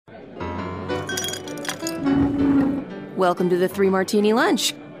Welcome to the Three Martini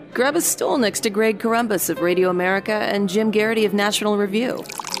Lunch. Grab a stool next to Greg Columbus of Radio America and Jim Garrity of National Review.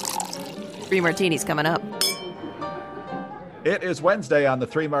 Three Martinis coming up. It is Wednesday on the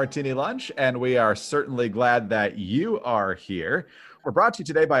Three Martini Lunch, and we are certainly glad that you are here. We're brought to you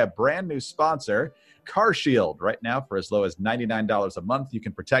today by a brand new sponsor, CarShield. Right now, for as low as $99 a month, you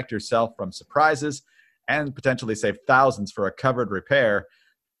can protect yourself from surprises and potentially save thousands for a covered repair.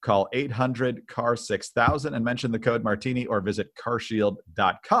 Call 800-CAR-6000 and mention the code Martini, or visit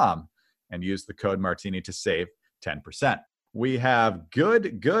carshield.com and use the code Martini to save 10%. We have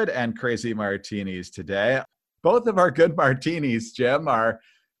good, and crazy martinis today. Both of our good martinis, Jim, are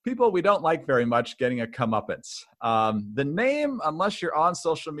people we don't like very much getting a comeuppance. The name, unless you're on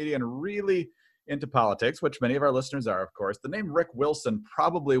social media and really into politics, which many of our listeners are, of course, the name Rick Wilson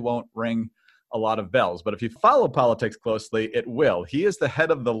probably won't ring a lot of bells. But if you follow politics closely, it will. He is the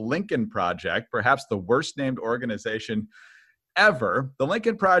head of the Lincoln Project, perhaps the worst named organization ever. The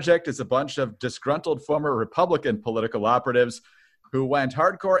Lincoln Project is a bunch of disgruntled former Republican political operatives who went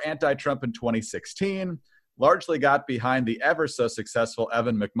hardcore anti-Trump in 2016, largely got behind the ever so successful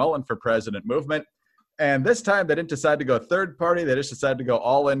Evan McMullin for President movement. And this time they didn't decide to go third party. They just decided to go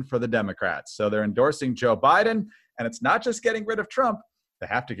all in for the Democrats. So they're endorsing Joe Biden. And it's not just getting rid of Trump. They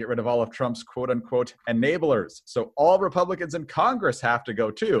have to get rid of all of Trump's quote unquote enablers. So all Republicans in Congress have to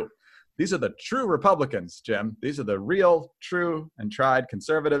go too. These are the true Republicans, Jim. These are the real, true, and tried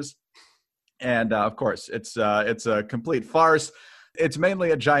conservatives. And of course, it's a complete farce. It's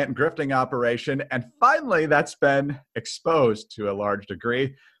mainly a giant grifting operation. And finally, that's been exposed to a large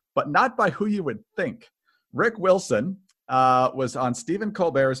degree, but not by who you would think. Rick Wilson was on Stephen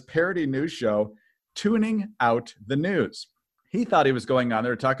Colbert's parody news show, Tooning Out the News. He thought he was going on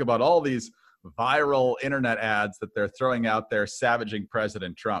there to talk about all these viral internet ads that they're throwing out there savaging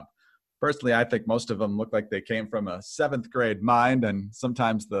President Trump. Personally, I think most of them look like they came from a 7th grade mind, and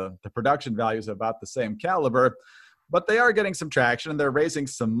sometimes the production value is about the same caliber. But they are getting some traction, and they're raising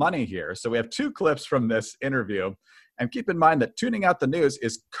some money here. So we have 2 clips from this interview. And keep in mind that Tuning Out the News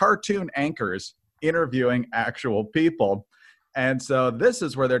is cartoon anchors interviewing actual people. And so this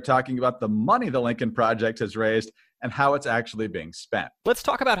is where they're talking about the money the Lincoln Project has raised and how it's actually being spent. Let's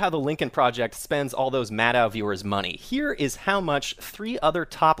talk about how the Lincoln Project spends all those Maddow viewers' money. Here is how much 3 other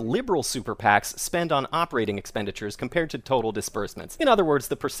top liberal super PACs spend on operating expenditures compared to total disbursements. In other words,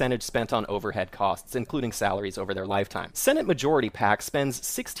 the percentage spent on overhead costs, including salaries over their lifetime. Senate Majority PAC spends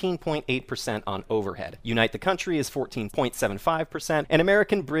 16.8% on overhead. Unite the Country is 14.75%, and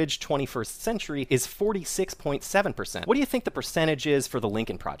American Bridge 21st Century is 46.7%. What do you think the percentage is for the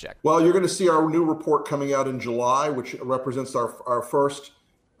Lincoln Project? Well, you're going to see our new report coming out in July, which represents our first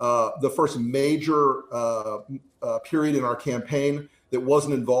major period in our campaign that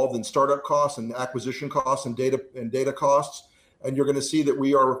wasn't involved in startup costs and acquisition costs and data costs. And you're going to see that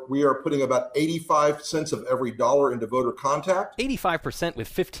we are putting about 85 cents of every dollar into voter contact. 85% with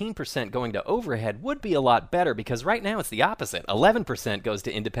 15% going to overhead would be a lot better, because right now it's the opposite. 11% goes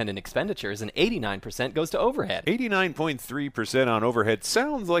to independent expenditures and 89% goes to overhead. 89.3% on overhead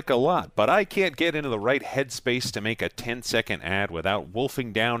sounds like a lot, but I can't get into the right headspace to make a 10-second ad without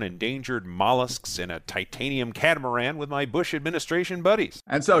wolfing down endangered mollusks in a titanium catamaran with my Bush administration buddies.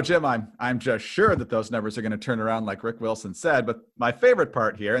 And so, Jim, I'm just sure that those numbers are going to turn around like Rick Wilson said. But my favorite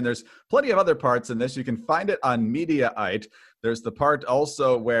part here, and there's plenty of other parts in this, you can find it on Mediaite. There's the part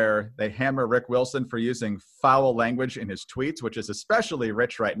also where they hammer Rick Wilson for using foul language in his tweets, which is especially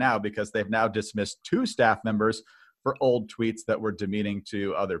rich right now because they've now dismissed 2 staff members for old tweets that were demeaning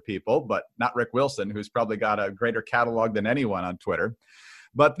to other people, but not Rick Wilson, who's probably got a greater catalog than anyone on Twitter.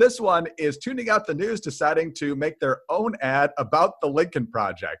 But this one is Tuning Out the News deciding to make their own ad about the Lincoln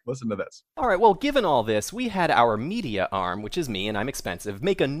Project. Listen to this. All right, well, given all this, we had our media arm, which is me and I'm expensive,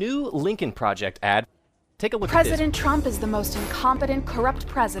 make a new Lincoln Project ad. Take a look at this. President Trump is the most incompetent, corrupt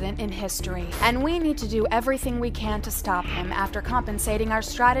president in history, and we need to do everything we can to stop him after compensating our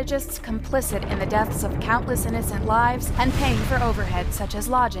strategists complicit in the deaths of countless innocent lives and paying for overhead such as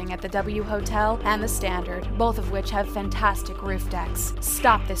lodging at the W Hotel and the Standard, both of which have fantastic roof decks.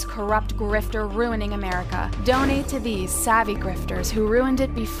 Stop this corrupt grifter ruining America. Donate to these savvy grifters who ruined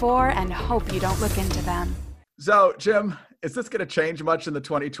it before, and hope you don't look into them. So, Jim, is this going to change much in the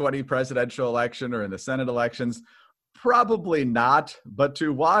 2020 presidential election or in the Senate elections? Probably not. But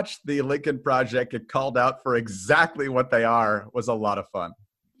to watch the Lincoln Project get called out for exactly what they are was a lot of fun.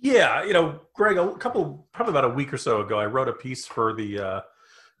 Yeah. Greg, probably about a week or so ago, I wrote a piece for the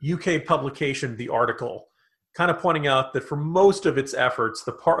UK publication, The Article, kind of pointing out that for most of its efforts,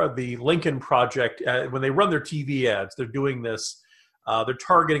 the part of the Lincoln Project, when they run their TV ads, they're doing this. They're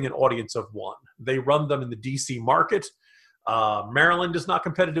targeting an audience of one. They run them in the DC market. Maryland is not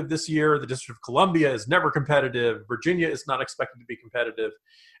competitive this year. The District of Columbia is never competitive. Virginia is not expected to be competitive.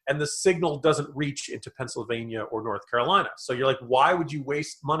 And the signal doesn't reach into Pennsylvania or North Carolina. So you're like, why would you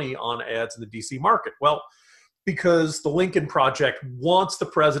waste money on ads in the DC market? Well, because the Lincoln Project wants the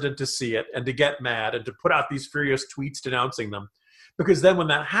president to see it and to get mad and to put out these furious tweets denouncing them. Because then when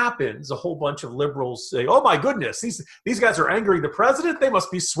that happens, a whole bunch of liberals say, oh my goodness, these guys are angering the president. They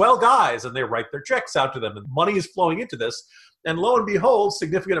must be swell guys. And they write their checks out to them. And money is flowing into this. And lo and behold,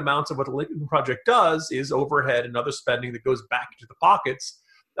 significant amounts of what the Lincoln Project does is overhead and other spending that goes back into the pockets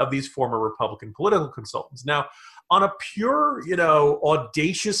of these former Republican political consultants. Now, on a pure,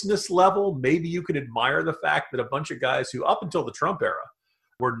 audaciousness level, maybe you can admire the fact that a bunch of guys who, up until the Trump era,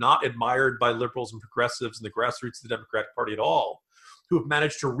 were not admired by liberals and progressives and the grassroots of the Democratic Party at all, who have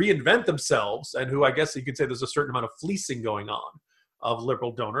managed to reinvent themselves and who I guess you could say there's a certain amount of fleecing going on of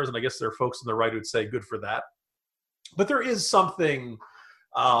liberal donors. And I guess there are folks on the right who'd say good for that. But there is something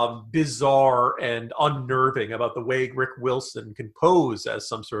bizarre and unnerving about the way Rick Wilson can pose as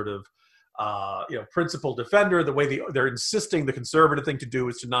some sort of principled defender. The way they're insisting the conservative thing to do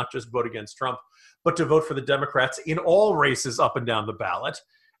is to not just vote against Trump, but to vote for the Democrats in all races up and down the ballot.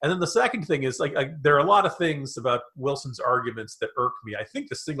 And then the second thing is, there are a lot of things about Wilson's arguments that irk me. I think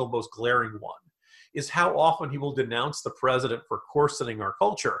the single most glaring one is how often he will denounce the president for coarsening our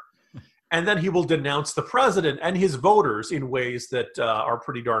culture. And then he will denounce the president and his voters in ways that are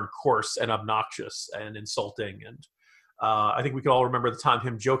pretty darn coarse and obnoxious and insulting. And I think we can all remember the time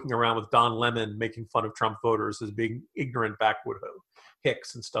him joking around with Don Lemon, making fun of Trump voters as being ignorant backwood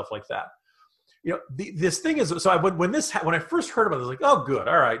hicks and stuff like that. This thing is, so when I first heard about it, I was like, oh, good.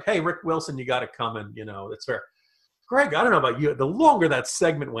 All right. Hey, Rick Wilson, you got to come and, that's fair. Greg, I don't know about you. The longer that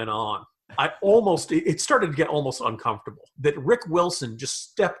segment went on, it started to get almost uncomfortable that Rick Wilson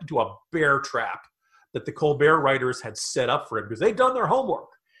just stepped into a bear trap that the Colbert writers had set up for him because they'd done their homework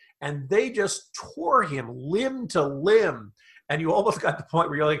and they just tore him limb to limb. And you almost got to the point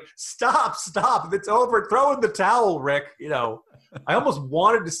where you're like, stop, it's over, throw in the towel, Rick. I almost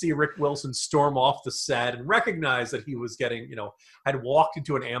wanted to see Rick Wilson storm off the set and recognize that he was getting, had walked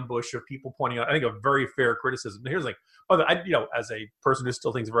into an ambush of people pointing out, I think, a very fair criticism. Here's as a person who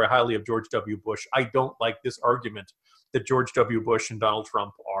still thinks very highly of George W. Bush, I don't like this argument that George W. Bush and Donald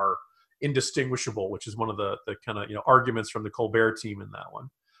Trump are indistinguishable, which is one of the kind of, arguments from the Colbert team in that one.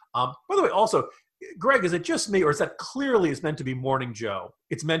 By the way, also, Greg, is it just me, or is that clearly is meant to be Morning Joe?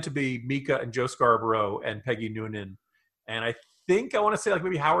 It's meant to be Mika and Joe Scarborough and Peggy Noonan, and I think I want to say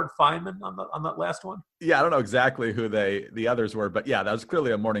maybe Howard Feynman on that last one. Yeah, I don't know exactly who the others were, but yeah, that was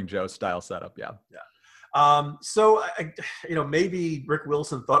clearly a Morning Joe style setup. Yeah. So maybe Rick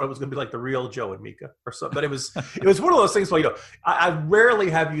Wilson thought it was going to be like the real Joe and Mika or something, but it was one of those things where, I rarely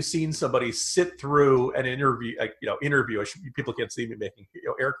have you seen somebody sit through an interview, people can't see me making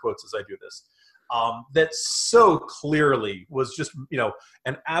air quotes as I do this, that so clearly was just,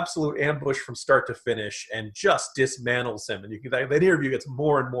 an absolute ambush from start to finish and just dismantles him. And that interview gets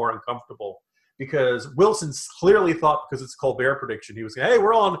more and more uncomfortable because Wilson clearly thought, because it's Colbert prediction, he was saying, hey,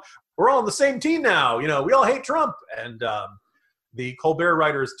 we're all on the same team now. We all hate Trump. And the Colbert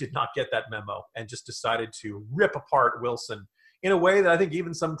writers did not get that memo and just decided to rip apart Wilson in a way that I think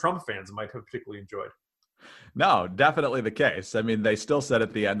even some Trump fans might have particularly enjoyed. No, definitely the case. I mean, they still said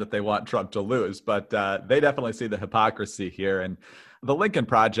at the end that they want Trump to lose, but they definitely see the hypocrisy here. And the Lincoln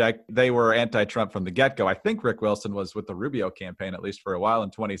Project, they were anti-Trump from the get-go. I think Rick Wilson was with the Rubio campaign, at least for a while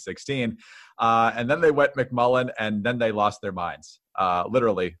in 2016. And then they went McMullen, and then they lost their minds,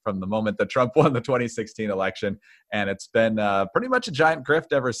 literally, from the moment that Trump won the 2016 election. And it's been pretty much a giant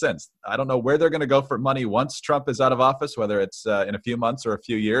grift ever since. I don't know where they're going to go for money once Trump is out of office, whether it's in a few months or a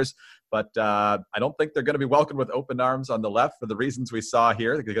few years. But I don't think they're going to be welcomed with open arms on the left for the reasons we saw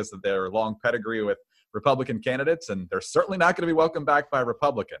here, because of their long pedigree with Republican candidates, and they're certainly not going to be welcomed back by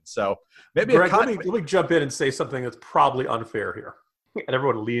Republicans. So maybe Greg, let me jump in and say something that's probably unfair here. And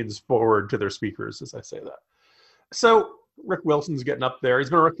everyone leans forward to their speakers as I say that. So Rick Wilson's getting up there. He's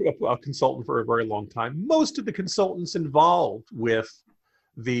been a consultant for a very long time. Most of the consultants involved with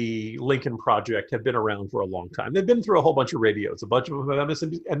the Lincoln Project have been around for a long time. They've been through a whole bunch of radios, a bunch of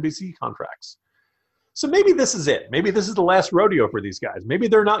MSNBC contracts. So maybe this is it. Maybe this is the last rodeo for these guys. Maybe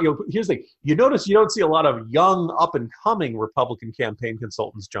they're not. Here's the thing. You notice you don't see a lot of young, up-and-coming Republican campaign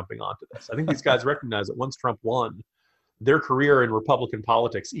consultants jumping onto this. I think these guys recognize that once Trump won, their career in Republican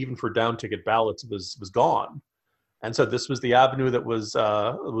politics, even for down-ticket ballots, was gone. And so this was the avenue that was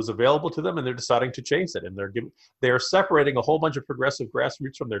available to them, and they're deciding to chase it. And they're separating a whole bunch of progressive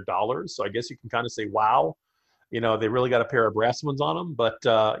grassroots from their dollars. So I guess you can kind of say, wow, they really got a pair of brass ones on them. But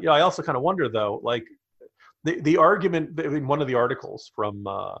I also kind of wonder, though, The argument in one of the articles from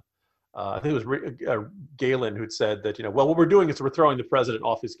I think it was Galen who'd said that, well, what we're doing is we're throwing the president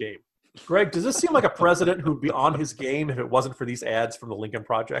off his game. Greg, does this seem like a president who'd be on his game if it wasn't for these ads from the Lincoln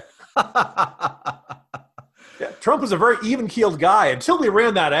Project? Yeah, Trump was a very even-keeled guy until we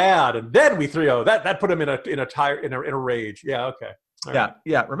ran that ad, and then we threw that put him in a rage. Yeah, okay. All right.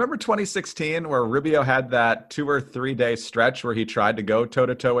 Yeah. Remember 2016 where Rubio had that 2 or 3 day stretch where he tried to go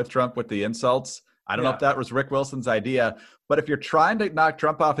toe-to-toe with Trump with the insults? I don't know if that was Rick Wilson's idea, but if you're trying to knock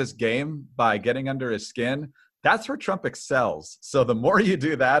Trump off his game by getting under his skin, that's where Trump excels. So the more you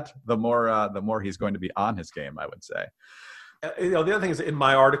do that, the more he's going to be on his game, I would say. The other thing is in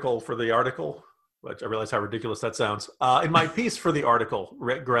my article for the article, which I realize how ridiculous that sounds. In my piece for the article,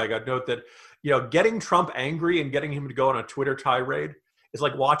 Greg, I'd note that, getting Trump angry and getting him to go on a Twitter tirade is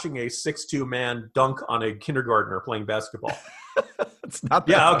like watching a 6'2" man dunk on a kindergartner playing basketball. It's not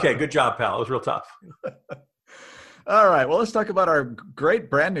that hard. Okay, good job, pal. It was real tough. All right, well, let's talk about our great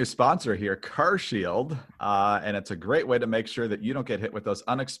brand new sponsor here, CarShield. And it's a great way to make sure that you don't get hit with those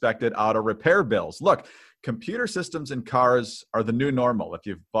unexpected auto repair bills. Look, computer systems in cars are the new normal. If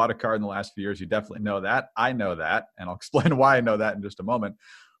you've bought a car in the last few years, you definitely know that. I know that, and I'll explain why I know that in just a moment.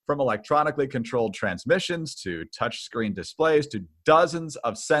 From electronically controlled transmissions to touchscreen displays to dozens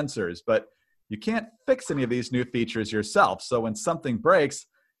of sensors, but you can't fix any of these new features yourself. So when something breaks,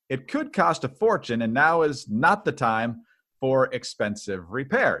 it could cost a fortune, and now is not the time for expensive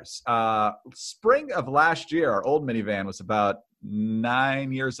repairs. Spring of last year, our old minivan was about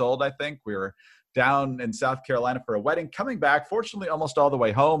 9 years old, I think. We were down in South Carolina for a wedding, coming back, fortunately, almost all the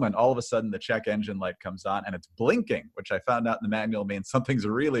way home, and all of a sudden the check engine light comes on, and it's blinking, which I found out in the manual means something's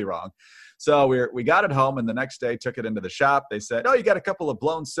really wrong. So we got it home, and the next day took it into the shop. They said, oh, you got a couple of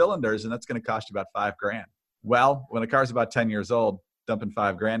blown cylinders, and that's going to cost you about $5,000. Well, when a car's about 10 years old, dumping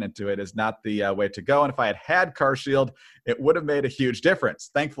 $5,000 into it is not the way to go. And if I had CarShield, it would have made a huge difference.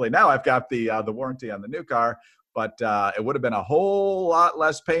 Thankfully, now I've got the warranty on the new car, but it would have been a whole lot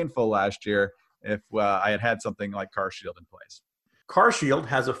less painful last year if I had something like CarShield in place. CarShield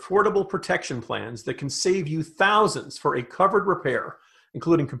has affordable protection plans that can save you thousands for a covered repair,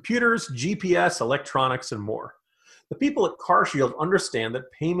 including computers, GPS, electronics, and more. The people at CarShield understand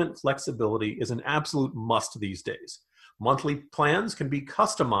that payment flexibility is an absolute must these days. Monthly plans can be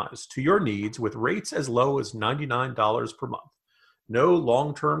customized to your needs with rates as low as $99 per month. No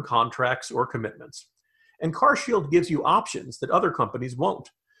long-term contracts or commitments. And CarShield gives you options that other companies won't.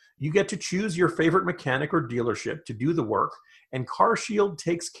 You get to choose your favorite mechanic or dealership to do the work, and CarShield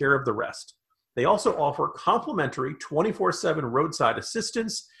takes care of the rest. They also offer complimentary 24/7 roadside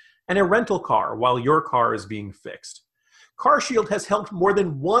assistance and a rental car while your car is being fixed. CarShield has helped more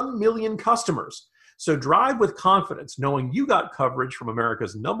than 1 million customers. So drive with confidence knowing you got coverage from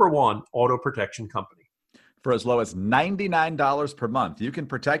America's #1 auto protection company. For as low as $99 per month, you can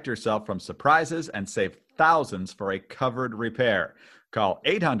protect yourself from surprises and save thousands for a covered repair. Call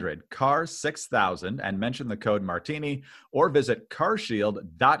 800-CAR-6000 and mention the code Martini, or visit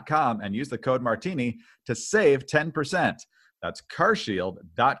carshield.com and use the code Martini to save 10%. That's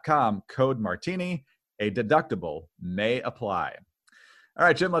carshield.com, code Martini. A deductible may apply. All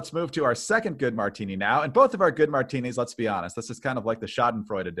right, Jim, let's move to our second Good Martini now. And both of our Good Martinis, let's be honest, this is kind of like the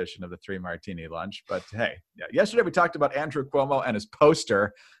Schadenfreude edition of the 3 Martini Lunch. But hey, yesterday we talked about Andrew Cuomo and his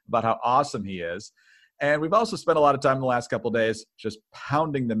poster about how awesome he is. And we've also spent a lot of time in the last couple of days just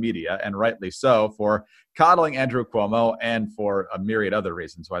pounding the media, and rightly so, for coddling Andrew Cuomo and for a myriad other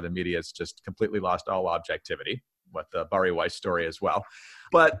reasons why the media has just completely lost all objectivity, with the Bari Weiss story as well.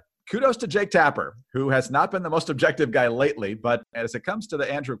 But kudos to Jake Tapper, who has not been the most objective guy lately, but as it comes to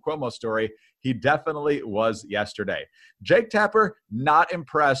the Andrew Cuomo story, he definitely was yesterday. Jake Tapper, not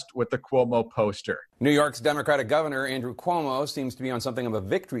impressed with the Cuomo poster. New York's Democratic Governor Andrew Cuomo seems to be on something of a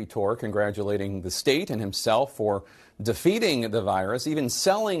victory tour, congratulating the state and himself for defeating the virus, even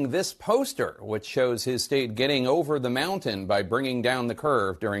selling this poster, which shows his state getting over the mountain by bringing down the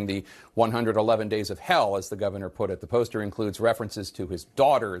curve during the 111 days of hell, as the governor put it. The poster includes references to his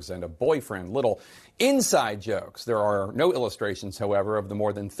daughters and a boyfriend, little inside jokes. There are no illustrations, however, of the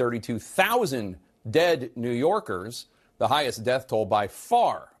more than 32,000 dead New Yorkers, the highest death toll by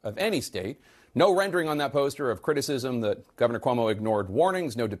far of any state. No rendering on that poster of criticism that Governor Cuomo ignored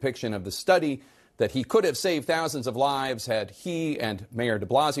warnings, no depiction of the study that he could have saved thousands of lives had he and Mayor de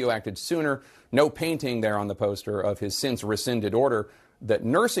Blasio acted sooner. No painting there on the poster of his since rescinded order that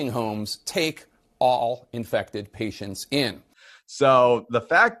nursing homes take all infected patients in. So the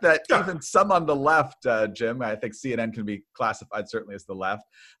fact that even some on the left, Jim, I think CNN can be classified certainly as the left,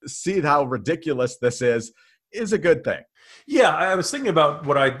 see how ridiculous this is. is a good thing. Yeah, I was thinking about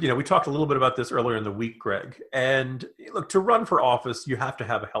we talked a little bit about this earlier in the week, Greg. And look, to run for office, you have to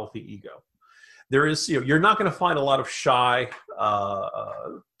have a healthy ego. There is, you're not going to find a lot of shy,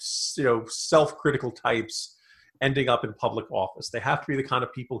 self-critical types ending up in public office. They have to be the kind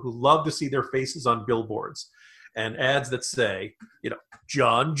of people who love to see their faces on billboards and ads that say,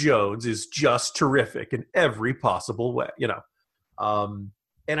 John Jones is just terrific in every possible way,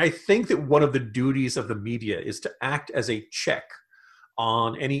 And I think that one of the duties of the media is to act as a check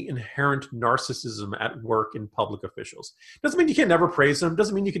on any inherent narcissism at work in public officials. Doesn't mean you can never praise them.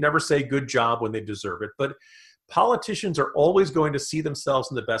 Doesn't mean you can never say good job when they deserve it. But politicians are always going to see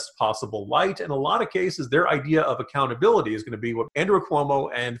themselves in the best possible light. And in a lot of cases, their idea of accountability is going to be what Andrew Cuomo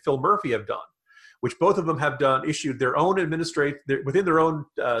and Phil Murphy have done, which both of them have issued their own within their own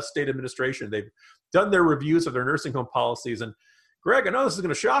state administration. They've done their reviews of their nursing home policies. And Greg, I know this is going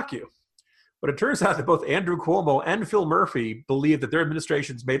to shock you, but it turns out that both Andrew Cuomo and Phil Murphy believe that their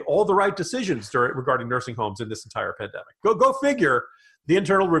administrations made all the right decisions regarding nursing homes in this entire pandemic. Go figure. The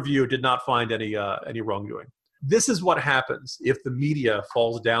internal review did not find any wrongdoing. This is what happens if the media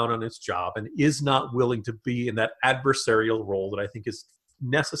falls down on its job and is not willing to be in that adversarial role that I think is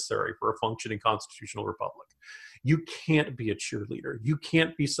necessary for a functioning constitutional republic. You can't be a cheerleader. You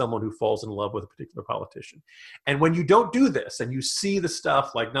can't be someone who falls in love with a particular politician. And when you don't do this and you see the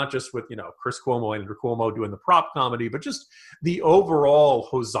stuff like not just with, Chris Cuomo and Andrew Cuomo doing the prop comedy, but just the overall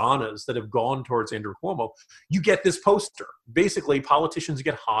hosannas that have gone towards Andrew Cuomo, you get this poster. Basically, politicians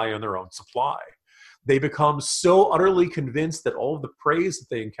get high on their own supply. They become so utterly convinced that all of the praise that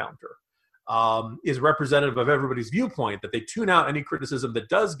they encounter is representative of everybody's viewpoint that they tune out any criticism that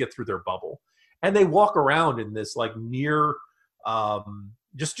does get through their bubble. And they walk around in this near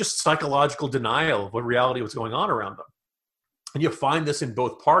just psychological denial of what reality was going on around them. And you find this in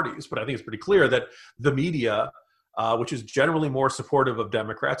both parties, but I think it's pretty clear that the media, which is generally more supportive of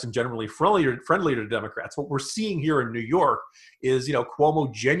Democrats and generally friendly to Democrats, what we're seeing here in New York is,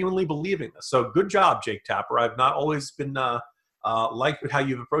 Cuomo genuinely believing this. So good job, Jake Tapper. I've not always been liked how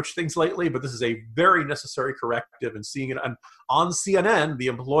you've approached things lately, but this is a very necessary corrective, and seeing it on CNN, the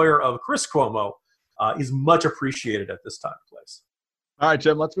employer of Chris Cuomo, is much appreciated at this time and place. All right,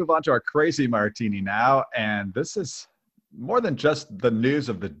 Jim, let's move on to our crazy martini now. And this is more than just the news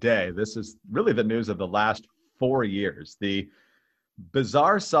of the day. This is really the news of the last 4 years. The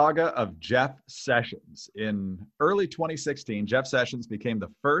bizarre saga of Jeff Sessions. In early 2016, Jeff Sessions became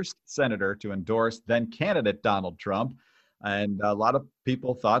the first senator to endorse then candidate Donald Trump. And a lot of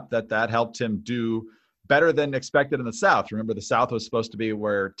people thought that helped him do better than expected in the South. Remember, the South was supposed to be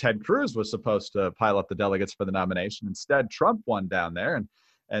where Ted Cruz was supposed to pile up the delegates for the nomination. Instead, Trump won down there,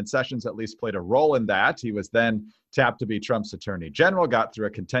 and Sessions at least played a role in that. He was then tapped to be Trump's attorney general, got through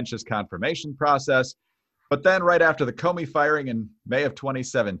a contentious confirmation process. But then right after the Comey firing in May of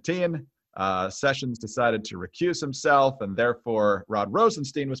 2017, Sessions decided to recuse himself, and therefore Rod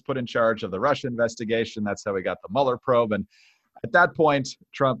Rosenstein was put in charge of the Russia investigation. That's how we got the Mueller probe. And at that point,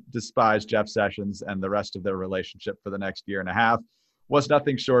 Trump despised Jeff Sessions, and the rest of their relationship for the next year and a half was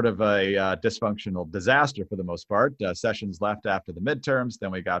nothing short of a dysfunctional disaster for the most part. Sessions left after the midterms.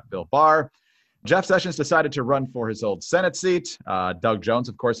 Then we got Bill Barr. Jeff Sessions decided to run for his old Senate seat. Doug Jones,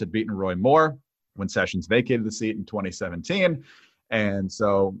 of course, had beaten Roy Moore when Sessions vacated the seat in 2017. And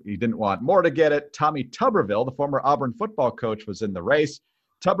so he didn't want Moore to get it. Tommy Tuberville, the former Auburn football coach, was in the race.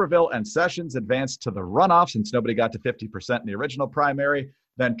 Tuberville and Sessions advanced to the runoff since nobody got to 50% in the original primary.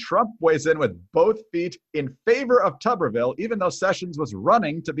 Then Trump weighs in with both feet in favor of Tuberville, even though Sessions was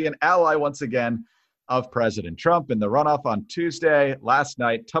running to be an ally once again of President Trump. In the runoff on Tuesday, last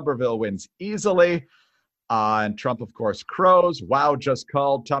night, Tuberville wins easily. And Trump, of course, crows. Wow, just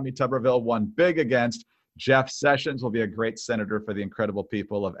called. Tommy Tuberville won big against Jeff Sessions. Will be a great senator for the incredible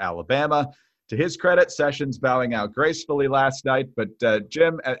people of Alabama. To his credit, Sessions bowing out gracefully last night. But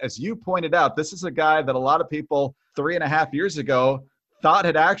Jim, as you pointed out, this is a guy that a lot of people 3.5 years ago thought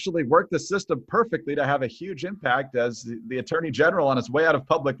had actually worked the system perfectly to have a huge impact as the attorney general on his way out of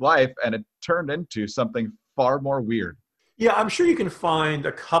public life, and it turned into something far more weird. Yeah, I'm sure you can find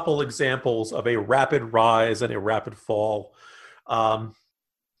a couple examples of a rapid rise and a rapid fall.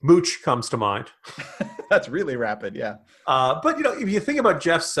 Mooch comes to mind. That's really rapid, yeah. But, if you think about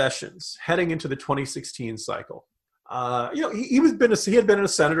Jeff Sessions heading into the 2016 cycle, he had been a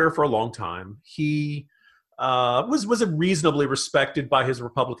senator for a long time. He was reasonably respected by his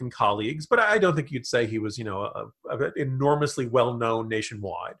Republican colleagues, but I don't think you'd say he was, enormously well-known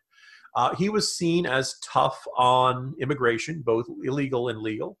nationwide. He was seen as tough on immigration, both illegal and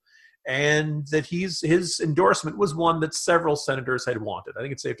legal, and that his endorsement was one that several senators had wanted. I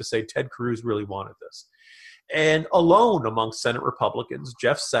think it's safe to say Ted Cruz really wanted this. And alone among Senate Republicans,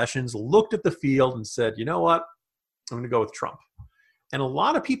 Jeff Sessions looked at the field and said, you know what, I'm going to go with Trump. And a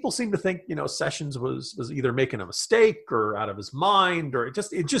lot of people seem to think, Sessions was either making a mistake or out of his mind, or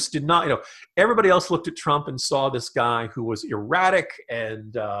it just did not, everybody else looked at Trump and saw this guy who was erratic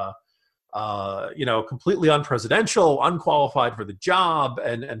and, completely unpresidential, unqualified for the job,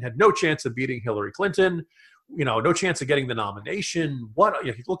 and had no chance of beating Hillary Clinton, no chance of getting the nomination.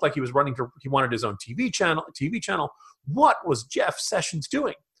 He looked like he was he wanted his own TV channel. What was Jeff Sessions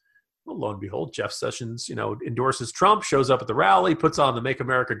doing? Well, lo and behold, Jeff Sessions, endorses Trump, shows up at the rally, puts on the Make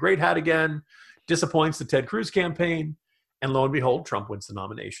America Great hat again, disappoints the Ted Cruz campaign, and lo and behold, Trump wins the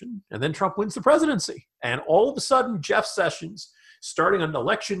nomination, and then Trump wins the presidency. And all of a sudden, Jeff Sessions, starting on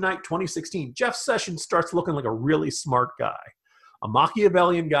election night 2016, Jeff Sessions starts looking like a really smart guy, a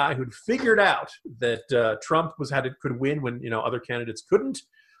Machiavellian guy who'd figured out that Trump could win when other candidates couldn't,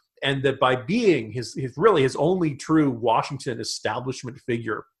 and that by being his only true Washington establishment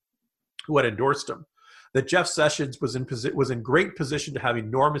figure who had endorsed him, that Jeff Sessions was in great position to have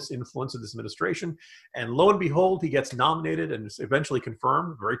enormous influence in this administration. And lo and behold, he gets nominated and is eventually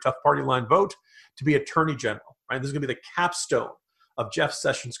confirmed, very tough party line vote, to be Attorney General. Right? This is going to be the capstone of Jeff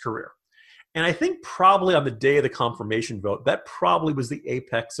Sessions' career. And I think probably on the day of the confirmation vote, that probably was the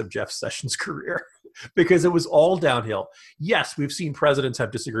apex of Jeff Sessions' career, because it was all downhill. Yes, we've seen presidents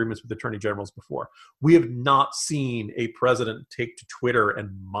have disagreements with attorney generals before. We have not seen a president take to Twitter and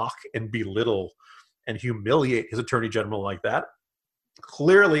mock and belittle and humiliate his attorney general like that.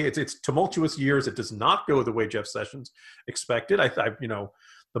 Clearly, it's tumultuous years. It does not go the way Jeff Sessions expected.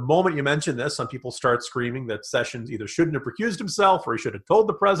 The moment you mention this, some people start screaming that Sessions either shouldn't have recused himself or he should have told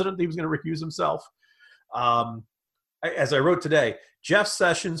the president that he was going to recuse himself. As I wrote today, Jeff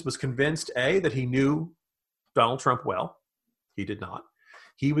Sessions was convinced, A, that he knew Donald Trump well. He did not.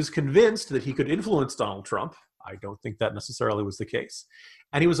 He was convinced that he could influence Donald Trump. I don't think that necessarily was the case.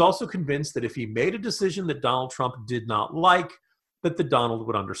 And he was also convinced that if he made a decision that Donald Trump did not like, that the Donald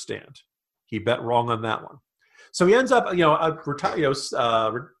would understand. He bet wrong on that one. So he ends up,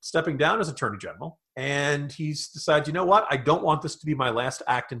 stepping down as Attorney General, and he's decided, you know what? I don't want this to be my last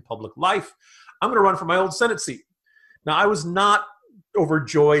act in public life. I'm going to run for my old Senate seat. Now, I was not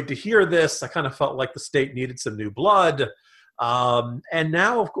overjoyed to hear this. I kind of felt like the state needed some new blood. And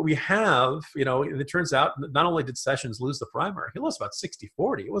now we have, it turns out not only did Sessions lose the primary, he lost about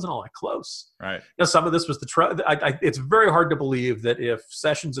 60-40. It wasn't all that close. Right. Some of this was it's very hard to believe that if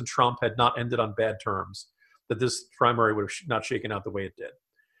Sessions and Trump had not ended on bad terms, that this primary would have not shaken out the way it did.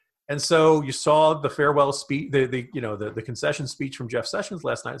 And so you saw the farewell speech, the concession speech from Jeff Sessions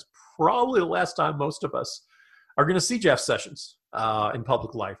last night is probably the last time most of us are going to see Jeff Sessions in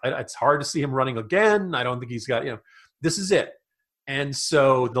public life. It's hard to see him running again. I don't think he's got, this is it. And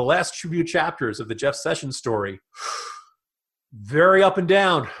so the last few chapters of the Jeff Sessions story, very up and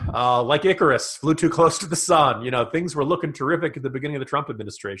down, like Icarus, flew too close to the sun. Things were looking terrific at the beginning of the Trump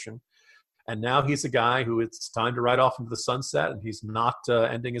administration. And now he's a guy who it's time to ride off into the sunset, and he's not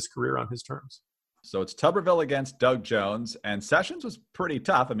ending his career on his terms. So it's Tuberville against Doug Jones, and Sessions was pretty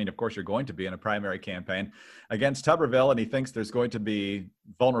tough. I mean, of course, you're going to be in a primary campaign against Tuberville, and he thinks there's going to be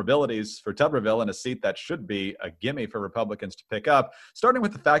vulnerabilities for Tuberville in a seat that should be a gimme for Republicans to pick up, starting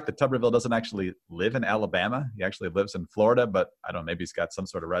with the fact that Tuberville doesn't actually live in Alabama. He actually lives in Florida, but I don't know, maybe he's got some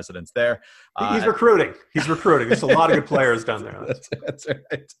sort of residence there. He's recruiting. There's a lot of good players down there. That's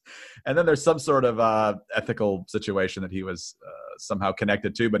right. And then there's some sort of ethical situation that he was somehow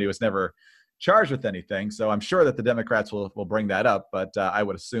connected to, but he was never charged with anything. So I'm sure that the Democrats will bring that up, but I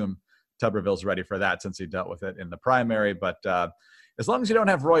would assume Tuberville's ready for that since he dealt with it in the primary. But as long as you don't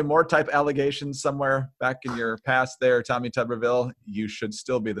have Roy Moore type allegations somewhere back in your past there, Tommy Tuberville, you should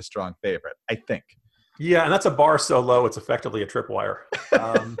still be the strong favorite, I think. Yeah, and that's a bar so low, it's effectively a tripwire.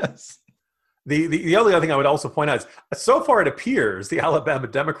 The only other thing I would also point out is, so far it appears the Alabama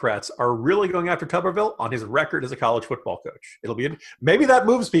Democrats are really going after Tuberville on his record as a college football coach. Maybe that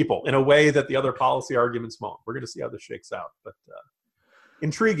moves people in a way that the other policy arguments won't. We're going to see how this shakes out, but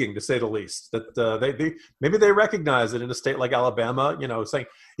intriguing to say the least. That maybe they recognize that in a state like Alabama, saying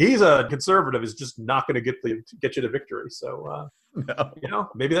he's a conservative is just not going to get you to victory. So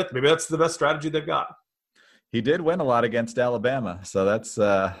maybe that's the best strategy they've got. He did win a lot against Alabama, so that's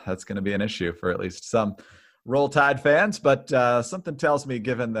going to be an issue for at least some Roll Tide fans. But something tells me,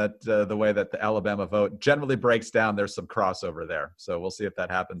 given that the way that the Alabama vote generally breaks down, there's some crossover there. So we'll see if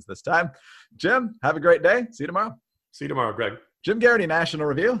that happens this time. Jim, have a great day. See you tomorrow. See you tomorrow, Greg. Jim Garrity, National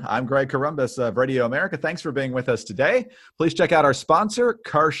Review. I'm Greg Corombos of Radio America. Thanks for being with us today. Please check out our sponsor,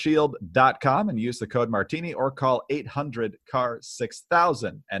 carshield.com, and use the code Martini or call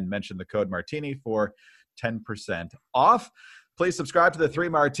 800-CAR-6000 and mention the code Martini for 10% off. Please subscribe to the 3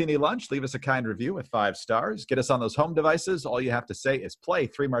 Martini Lunch. Leave us a kind review with 5 stars. Get us on those home devices. All you have to say is play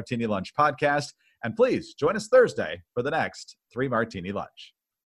 3 Martini Lunch podcast. And please join us Thursday for the next 3 Martini Lunch.